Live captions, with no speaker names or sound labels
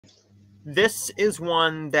This is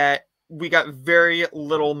one that we got very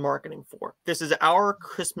little marketing for. This is Our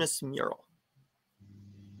Christmas Mural.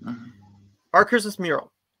 Our Christmas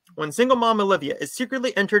Mural. When single mom Olivia is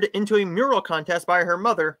secretly entered into a mural contest by her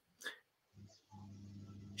mother,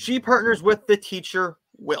 she partners with the teacher,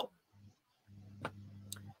 Will.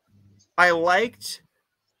 I liked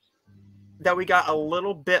that we got a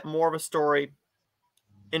little bit more of a story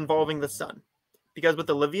involving the son. Because with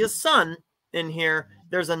Olivia's son in here,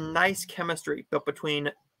 there's a nice chemistry built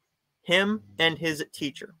between him and his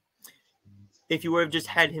teacher. If you would have just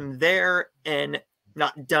had him there and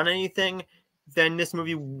not done anything, then this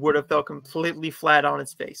movie would have felt completely flat on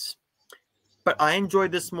its face. But I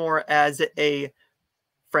enjoyed this more as a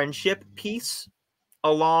friendship piece,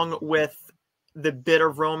 along with the bit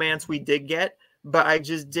of romance we did get, but I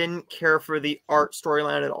just didn't care for the art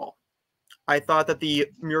storyline at all. I thought that the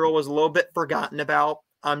mural was a little bit forgotten about.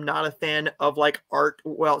 I'm not a fan of like art.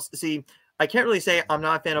 Well, see, I can't really say I'm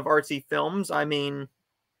not a fan of artsy films. I mean,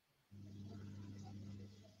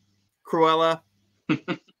 Cruella,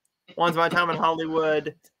 Once Upon a Time in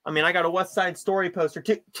Hollywood. I mean, I got a West Side Story poster,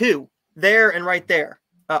 two there and right there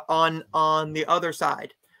on the other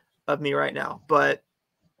side of me right now. But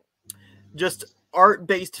just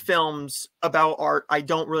art-based films about art, I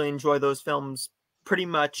don't really enjoy those films pretty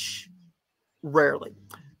much rarely.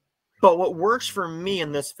 But what works for me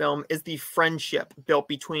in this film is the friendship built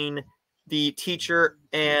between the teacher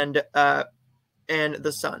and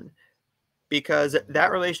the son, because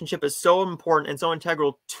that relationship is so important and so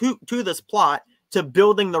integral to this plot, to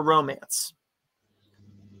building the romance.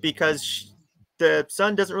 Because the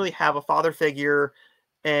son doesn't really have a father figure,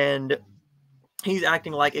 and he's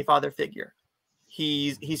acting like a father figure.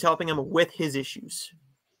 He's helping him with his issues.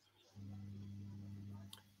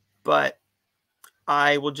 But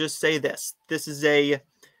I will just say this. This is a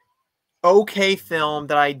okay film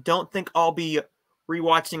that I don't think I'll be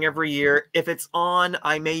rewatching every year. If it's on,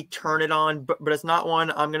 I may turn it on, but it's not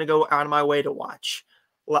one I'm going to go out of my way to watch.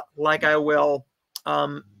 Like I will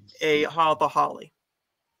a Hall the Holly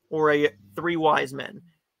or a Three Wise Men.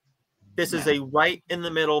 This is a right in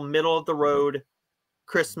the middle of the road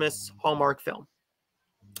Christmas Hallmark film.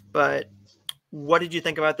 But what did you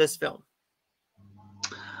think about this film?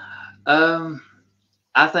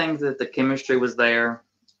 I think that the chemistry was there.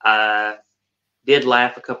 I did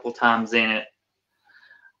laugh a couple times in it.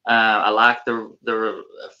 I like the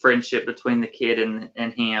friendship between the kid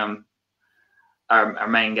and him, our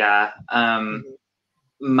main guy.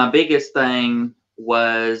 My biggest thing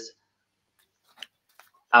was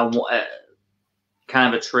kind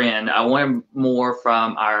of a trend. I wanted more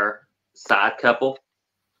from our side couple,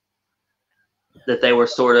 that they were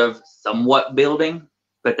sort of somewhat building,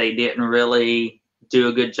 but they didn't really do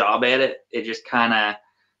a good job at it. It just kind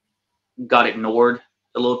of got ignored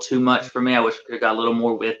a little too much for me. I wish we could have got a little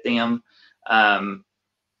more with them. And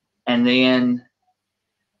then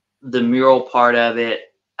the mural part of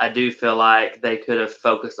it, I do feel like they could have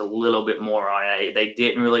focused a little bit more on it. They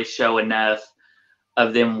didn't really show enough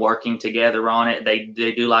of them working together on it. They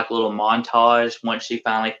do like a little montage once she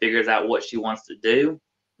finally figures out what she wants to do.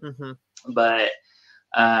 But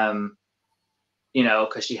you know,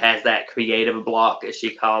 because she has that creative block, as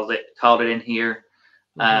she called it in here,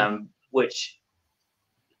 which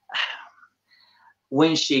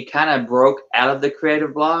when she kind of broke out of the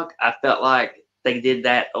creative block, I felt like they did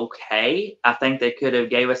that okay. I think they could have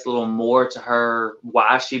gave us a little more to her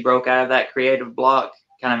why she broke out of that creative block,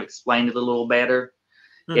 kind of explained it a little better,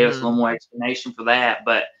 gave us a little more explanation for that.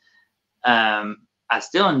 But I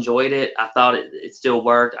still enjoyed it. I thought it still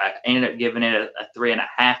worked. I ended up giving it a 3.5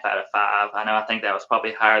 out of 5. I think that was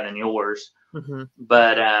probably higher than yours,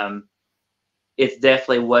 but it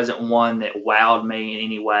definitely wasn't one that wowed me in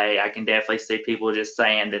any way. I can definitely see people just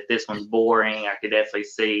saying that this one's boring. I could definitely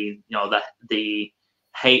see, you know, the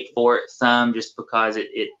hate for it some, just because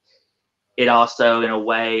it also in a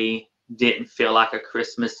way didn't feel like a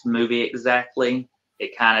Christmas movie exactly.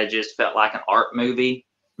 It kind of just felt like an art movie,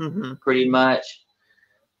 pretty much.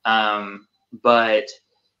 But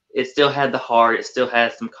it still had the heart. It still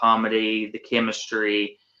had some comedy, the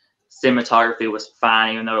chemistry. Cinematography was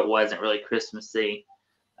fine, even though it wasn't really Christmassy.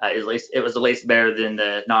 At least it was better than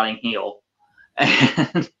the Notting Hill.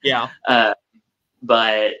 Yeah.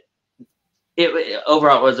 But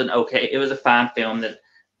overall it was it was a fine film that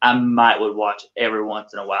I would watch every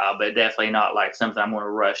once in a while, but definitely not like something I'm going to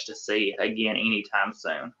rush to see again anytime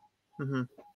soon.